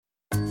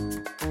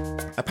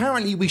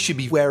Apparently we should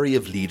be wary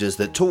of leaders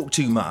that talk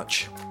too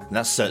much.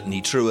 That's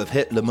certainly true of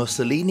Hitler,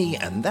 Mussolini,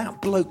 and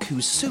that bloke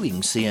who's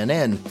suing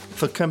CNN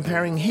for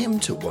comparing him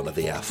to one of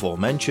the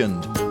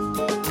aforementioned.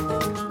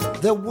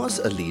 There was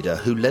a leader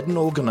who led an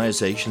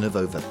organisation of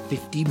over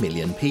 50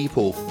 million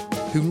people,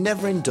 who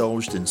never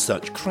indulged in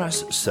such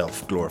crass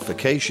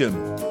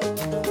self-glorification.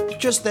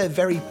 Just their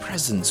very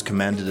presence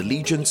commanded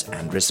allegiance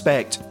and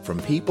respect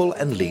from people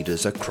and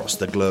leaders across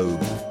the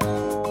globe.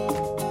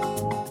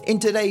 In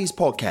today's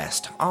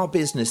podcast, our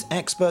business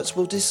experts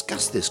will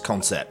discuss this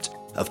concept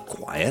of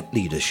quiet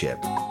leadership.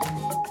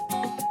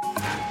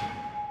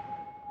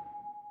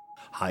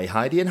 Hi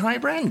Heidi and hi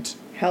Brent.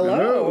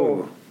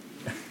 Hello.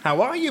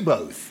 How are you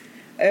both?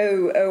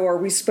 Oh, are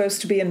we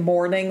supposed to be in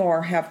mourning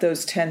or have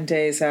those 10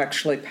 days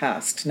actually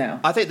passed now?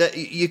 I think that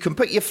you can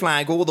put your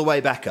flag all the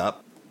way back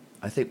up.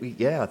 I think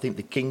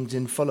the king's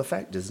in full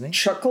effect, isn't he?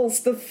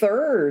 Chuckles the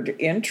Third.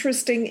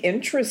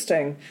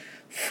 Interesting.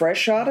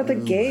 Fresh out of the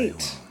gate.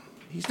 Well.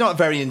 He's not a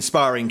very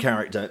inspiring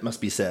character, it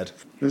must be said.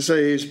 I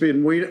say he's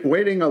been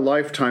waiting a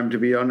lifetime to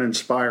be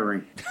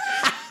uninspiring.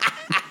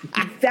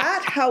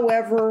 That,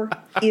 however,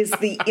 is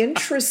the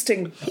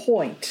interesting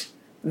point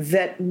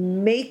that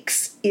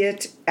makes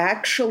it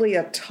actually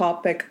a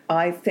topic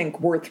I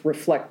think worth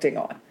reflecting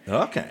on.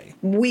 Okay.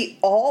 We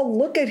all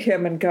look at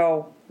him and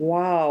go,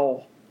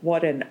 wow,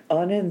 what an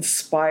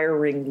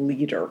uninspiring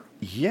leader.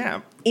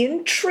 Yeah.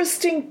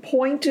 Interesting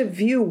point of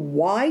view.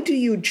 Why do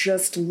you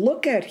just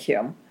look at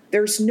him?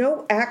 There's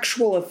no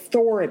actual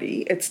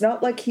authority. It's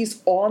not like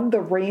he's on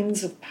the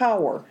reins of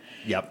power.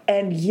 Yep.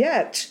 And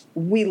yet,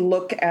 we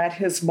look at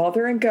his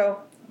mother and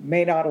go,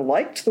 may not have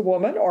liked the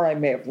woman, or I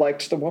may have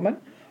liked the woman,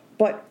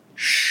 but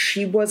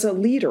she was a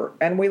leader.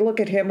 And we look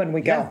at him and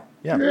we go,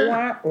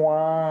 wah,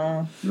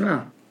 wah.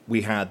 Yeah.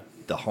 We had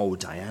the whole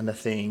Diana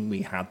thing.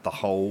 We had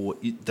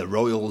the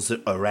royals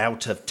are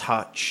out of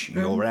touch.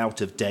 You're out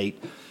of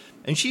date.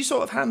 And she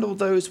sort of handled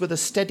those with a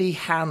steady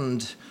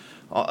hand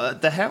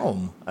at the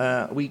helm.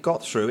 We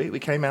got through it. We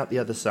came out the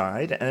other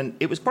side. And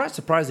it was quite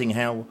surprising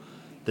how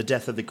the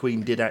death of the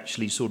Queen did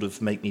actually sort of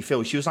make me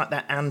feel. She was like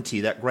that auntie,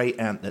 that great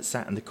aunt that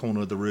sat in the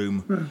corner of the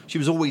room. She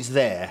was always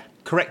there,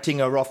 correcting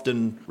her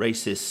often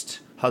racist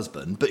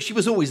husband, but she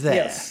was always there,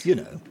 Yes. you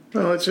know.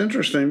 Well, it's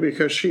interesting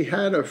because she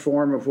had a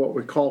form of what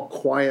we call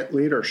quiet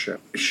leadership.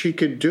 She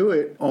could do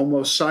it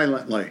almost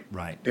silently.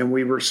 Right. And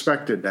we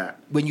respected that.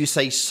 When you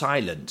say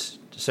silent,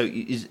 so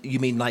you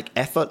mean like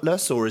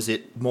effortless, or is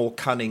it more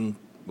cunning,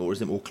 or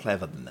is it more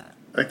clever than that?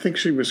 I think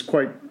she was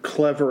quite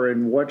clever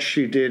in what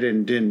she did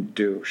and didn't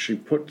do. She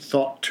put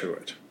thought to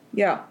it.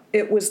 Yeah,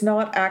 it was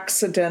not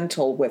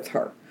accidental with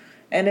her.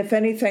 And if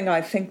anything,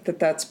 I think that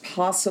that's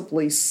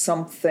possibly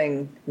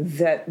something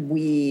that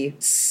we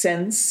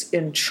sense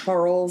in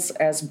Charles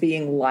as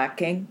being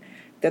lacking,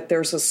 that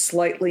there's a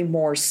slightly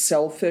more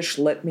selfish,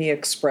 let me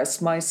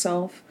express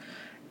myself.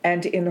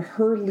 And in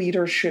her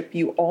leadership,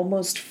 you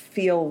almost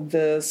feel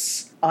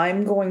this,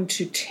 I'm going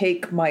to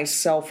take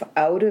myself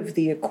out of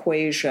the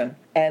equation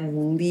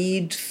and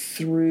lead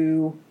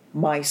through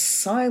my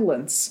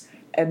silence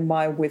and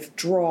my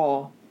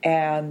withdrawal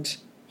and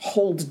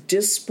hold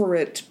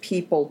disparate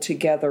people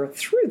together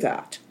through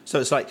that. So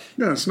it's like...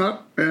 No, it's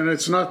not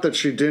that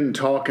she didn't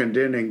talk and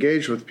didn't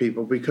engage with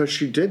people, because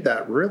she did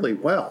that really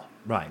well.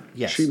 Right,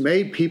 yes. She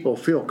made people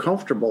feel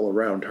comfortable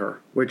around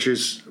her, which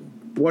is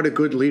what a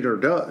good leader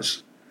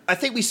does. I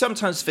think we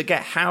sometimes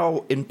forget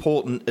how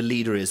important a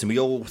leader is, and we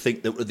all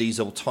think that we're these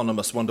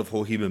autonomous,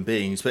 wonderful human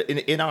beings, but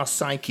in our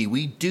psyche,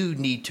 we do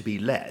need to be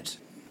led.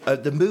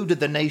 The mood of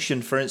the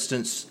nation, for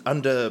instance,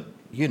 under,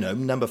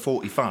 number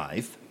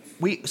 45,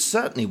 we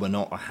certainly were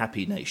not a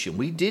happy nation.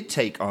 We did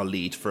take our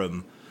lead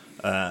from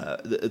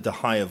the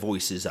higher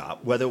voices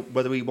up, whether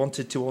we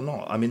wanted to or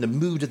not. I mean, the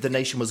mood of the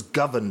nation was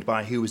governed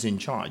by who was in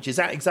charge. Is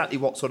that exactly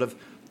what sort of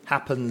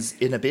happens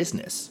in a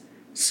business?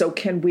 So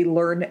can we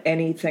learn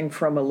anything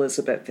from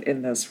Elizabeth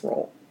in this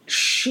role?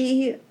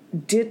 She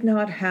did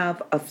not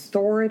have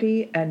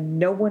authority, and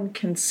no one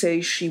can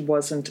say she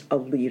wasn't a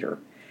leader.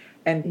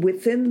 And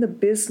within the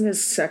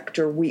business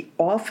sector, we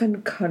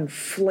often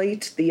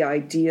conflate the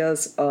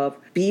ideas of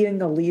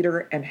being a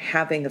leader and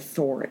having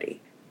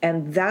authority.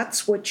 And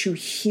that's what you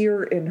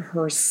hear in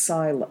her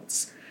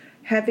silence.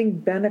 Having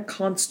been a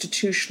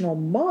constitutional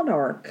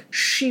monarch,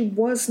 she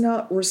was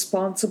not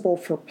responsible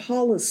for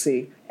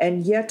policy,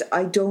 and yet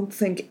I don't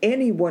think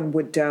anyone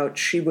would doubt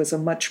she was a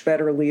much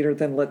better leader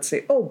than, let's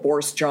say,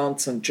 Boris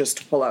Johnson, just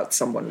to pull out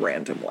someone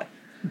randomly.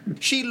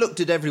 She looked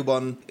at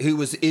everyone who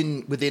was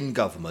within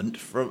government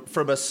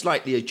from a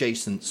slightly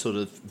adjacent sort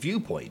of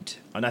viewpoint,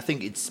 and I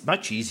think it's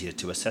much easier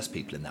to assess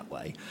people in that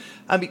way.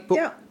 I mean,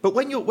 but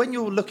when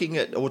you're looking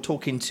at or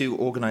talking to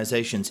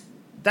organisations,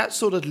 that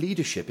sort of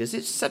leadership, is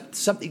it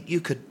something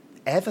you could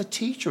ever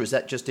teach, or is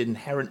that just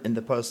inherent in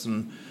the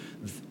person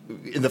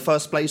in the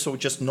first place, or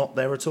just not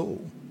there at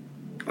all?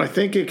 I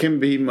think it can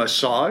be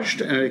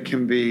massaged and it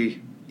can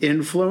be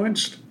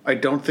influenced. I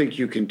don't think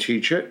you can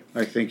teach it.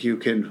 I think you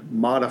can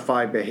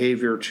modify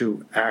behavior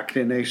to act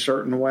in a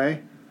certain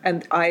way.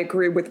 And I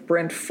agree with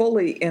Brent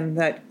fully in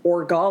that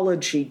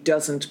orgology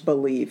doesn't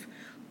believe.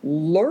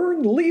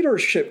 Learn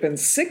leadership in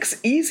 6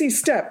 easy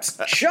steps.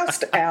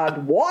 Just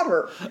add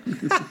water.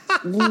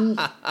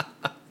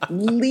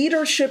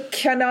 Leadership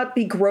cannot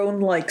be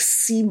grown like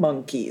sea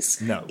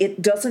monkeys. No.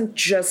 It doesn't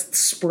just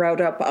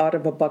sprout up out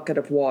of a bucket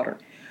of water.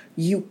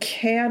 You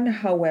can,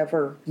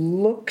 however,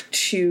 look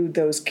to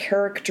those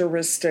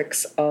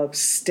characteristics of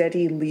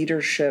steady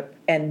leadership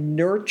and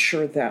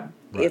nurture them.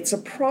 Right. It's a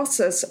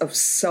process of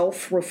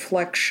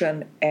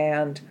self-reflection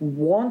and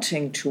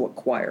wanting to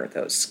acquire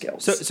those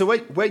skills. So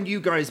when you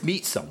guys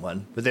meet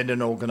someone within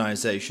an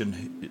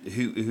organization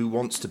who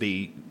wants to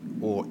be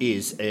or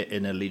is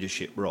in a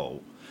leadership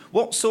role,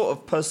 what sort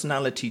of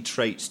personality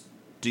traits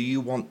do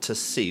you want to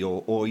see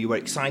or you are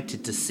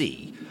excited to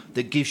see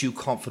that gives you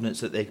confidence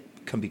that they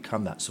can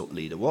become that sort of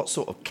leader? What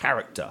sort of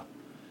character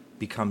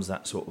becomes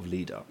that sort of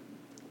leader?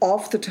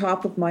 Off the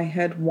top of my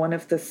head, one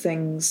of the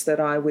things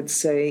that I would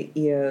say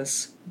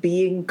is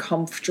being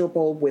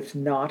comfortable with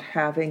not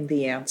having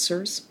the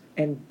answers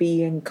and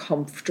being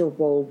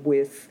comfortable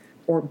with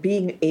or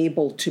being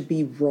able to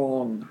be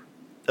wrong.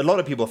 A lot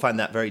of people find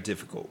that very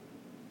difficult.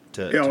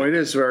 It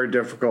is very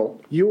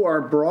difficult. You are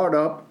brought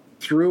up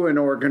through an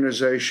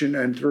organization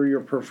and through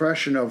your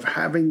profession of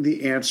having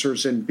the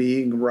answers and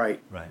being right.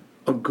 Right.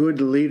 A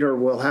good leader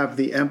will have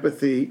the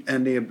empathy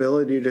and the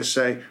ability to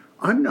say,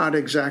 I'm not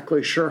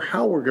exactly sure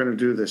how we're going to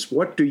do this.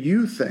 What do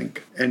you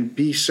think? And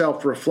be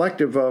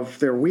self-reflective of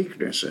their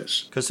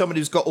weaknesses. Because somebody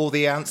who's got all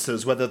the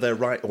answers, whether they're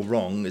right or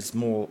wrong, is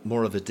more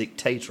of a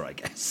dictator, I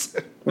guess.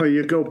 Well,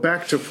 you go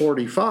back to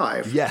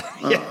 45,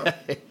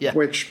 yeah.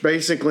 Which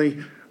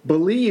basically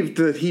believed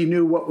that he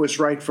knew what was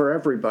right for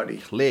everybody,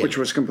 Clearly. Which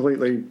was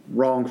completely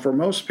wrong for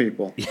most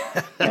people.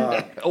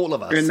 All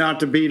of us. And not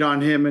to beat on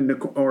him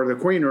or the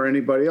Queen or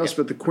anybody else,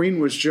 but the Queen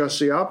was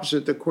just the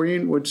opposite. The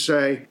Queen would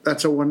say,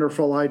 that's a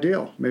wonderful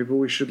ideal. Maybe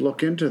we should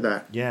look into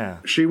that. Yeah.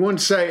 She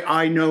wouldn't say,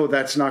 I know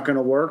that's not going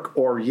to work,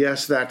 or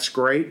yes, that's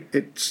great.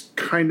 It's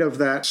kind of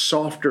that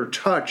softer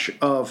touch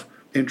of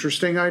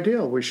interesting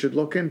ideal. We should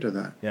look into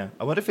that. Yeah.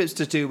 I wonder if it's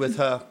to do with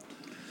her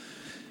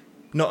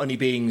not only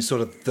being sort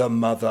of the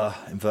mother,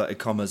 inverted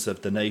commas,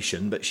 of the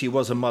nation, but she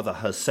was a mother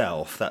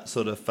herself, that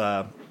sort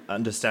of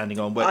understanding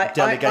on where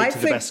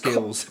delegating the best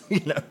skills,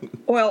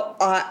 Well,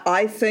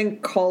 I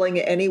think calling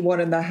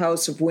anyone in the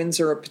House of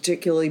Windsor a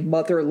particularly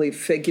motherly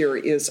figure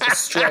is a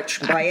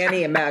stretch by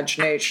any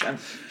imagination.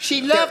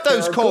 She loved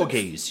those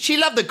corgis. She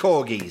loved the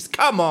corgis.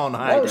 Come on,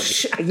 Heidi.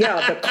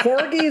 The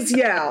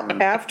corgis,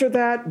 after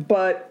that,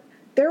 but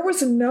there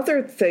was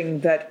another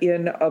thing that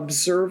in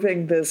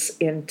observing this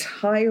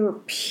entire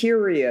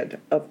period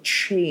of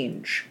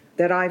change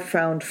that I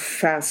found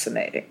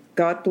fascinating.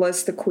 God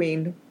bless the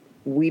Queen.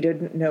 We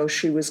didn't know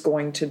she was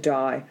going to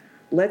die.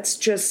 Let's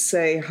just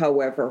say,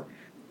 however,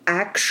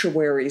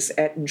 actuaries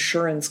at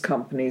insurance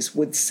companies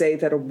would say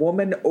that a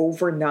woman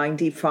over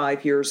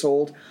 95 years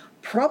old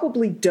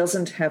probably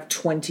doesn't have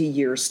 20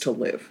 years to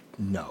live.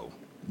 No.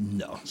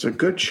 It's a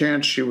good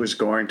chance she was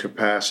going to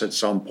pass at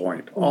some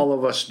point. All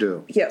of us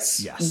do.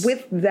 Yes.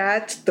 With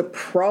that, the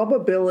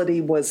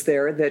probability was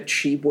there that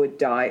she would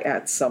die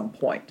at some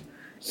point.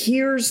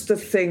 Here's the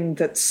thing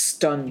that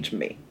stunned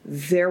me.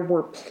 There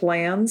were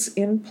plans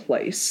in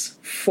place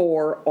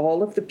for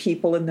all of the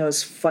people in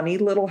those funny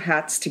little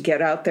hats to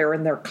get out there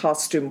in their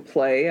costume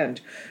play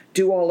and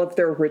do all of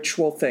their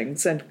ritual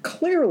things. And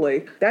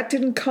clearly, that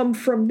didn't come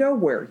from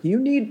nowhere. You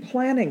need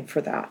planning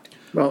for that.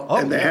 Well,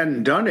 they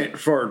hadn't done it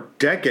for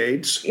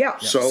decades. Yeah.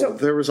 So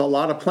there was a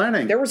lot of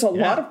planning. There was a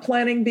lot of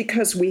planning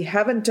because we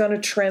haven't done a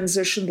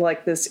transition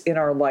like this in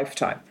our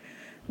lifetime.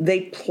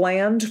 They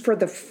planned for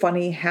the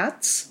funny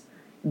hats.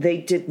 They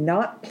did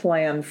not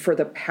plan for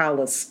the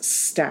palace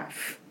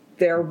staff.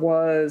 There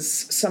was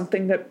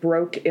something that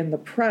broke in the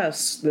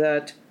press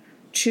that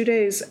 2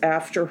 days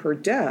after her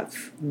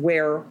death,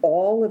 where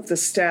all of the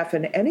staff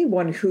and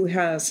anyone who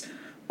has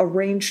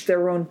arranged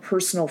their own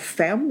personal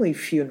family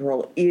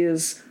funeral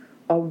is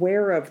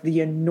aware of the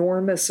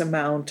enormous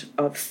amount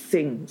of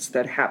things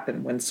that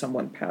happen when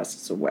someone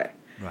passes away.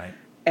 Right.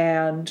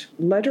 And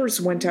letters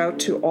went out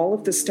to all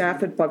of the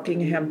staff at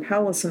Buckingham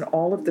Palace and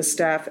all of the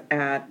staff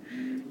at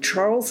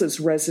Charles's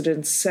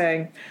residence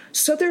saying,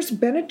 so there's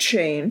been a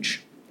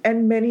change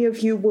and many of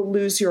you will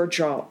lose your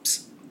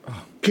jobs.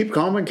 Keep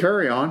calm and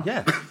carry on.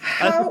 Yeah.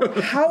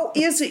 How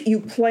is it you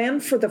plan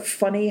for the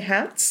funny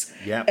hats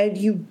and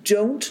you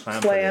don't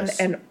plan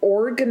an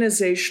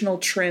organizational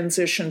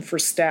transition for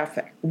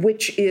staffing,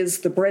 which is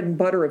the bread and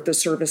butter of the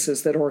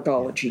services that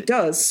orgology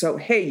does. So,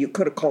 hey, you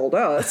could have called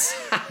us.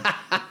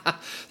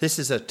 This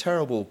is a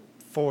terrible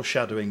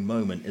foreshadowing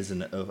moment,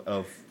 isn't it,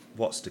 of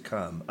what's to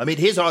come. I mean,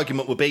 his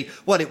argument would be,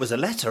 well, it was a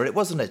letter, it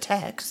wasn't a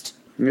text.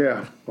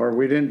 Yeah, or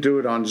we didn't do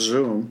it on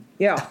Zoom.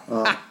 Yeah.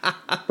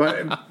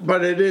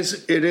 But it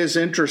is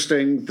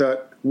interesting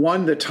that,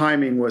 one, the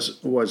timing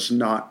was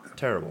not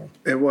terrible.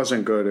 It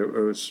wasn't good. It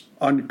was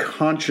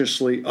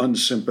unconsciously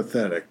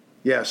unsympathetic.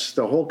 Yes,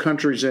 the whole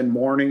country's in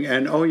mourning,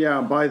 and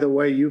by the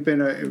way, you've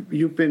been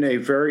a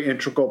very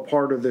integral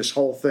part of this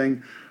whole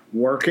thing,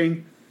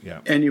 working.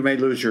 Yeah. And you may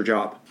lose your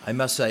job. I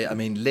must say, I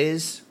mean,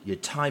 Liz, your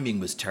timing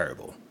was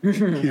terrible.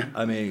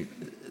 I mean,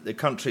 the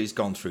country's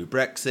gone through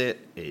Brexit,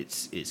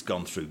 it's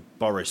gone through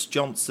Boris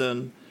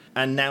Johnson,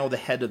 and now the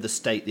head of the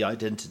state, the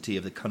identity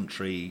of the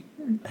country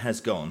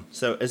has gone.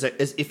 So as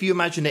if you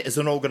imagine it as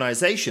an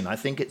organization, I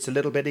think it's a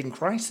little bit in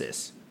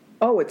crisis.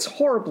 Oh, it's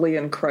horribly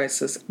in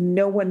crisis.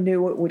 No one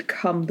knew it would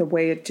come the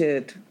way it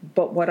did.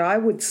 But what I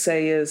would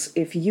say is,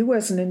 if you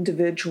as an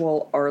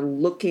individual are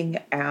looking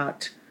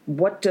at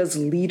what does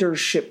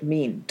leadership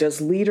mean?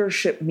 Does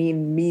leadership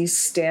mean me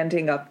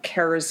standing up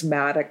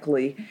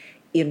charismatically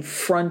in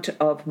front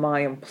of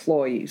my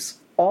employees?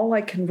 All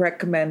I can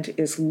recommend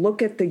is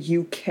look at the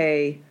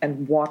UK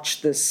and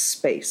watch this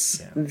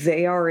space. Yeah.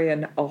 They are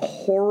in a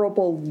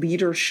horrible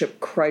leadership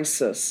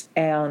crisis,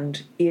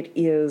 and it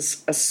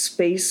is a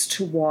space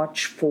to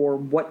watch for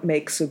what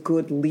makes a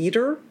good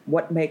leader,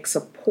 what makes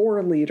a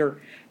poor leader,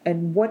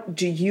 and what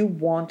do you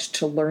want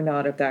to learn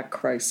out of that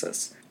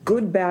crisis.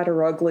 Good, bad,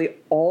 or ugly,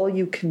 all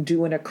you can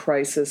do in a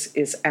crisis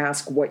is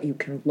ask what you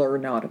can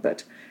learn out of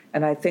it.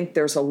 And I think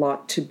there's a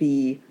lot to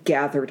be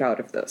gathered out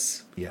of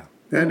this. Yeah.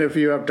 And if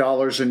you have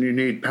dollars and you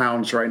need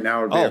pounds right now,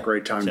 it would be a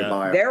great time to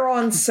buy it. They're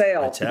on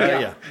sale. I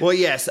tell you. Well,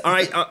 yes,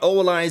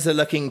 all eyes are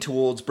looking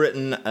towards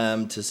Britain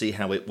to see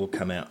how it will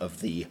come out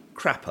of the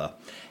crapper.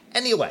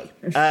 Anyway,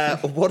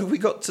 what have we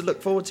got to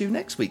look forward to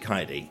next week,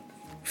 Heidi?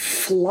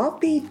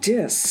 Floppy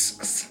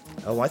disks.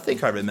 Oh, I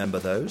think I remember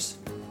those.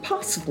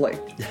 Possibly.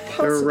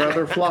 They're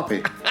rather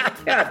floppy.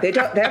 Yeah, they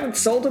haven't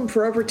sold them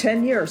for over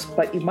 10 years,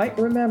 but you might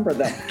remember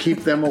them. Keep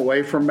them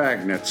away from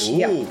magnets. Ooh,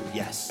 Yeah.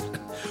 yes.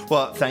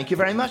 Well, thank you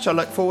very much. I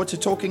look forward to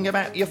talking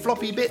about your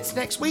floppy bits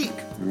next week.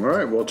 All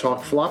right, we'll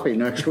talk floppy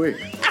next week.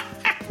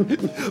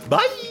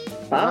 Bye.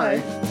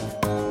 Bye.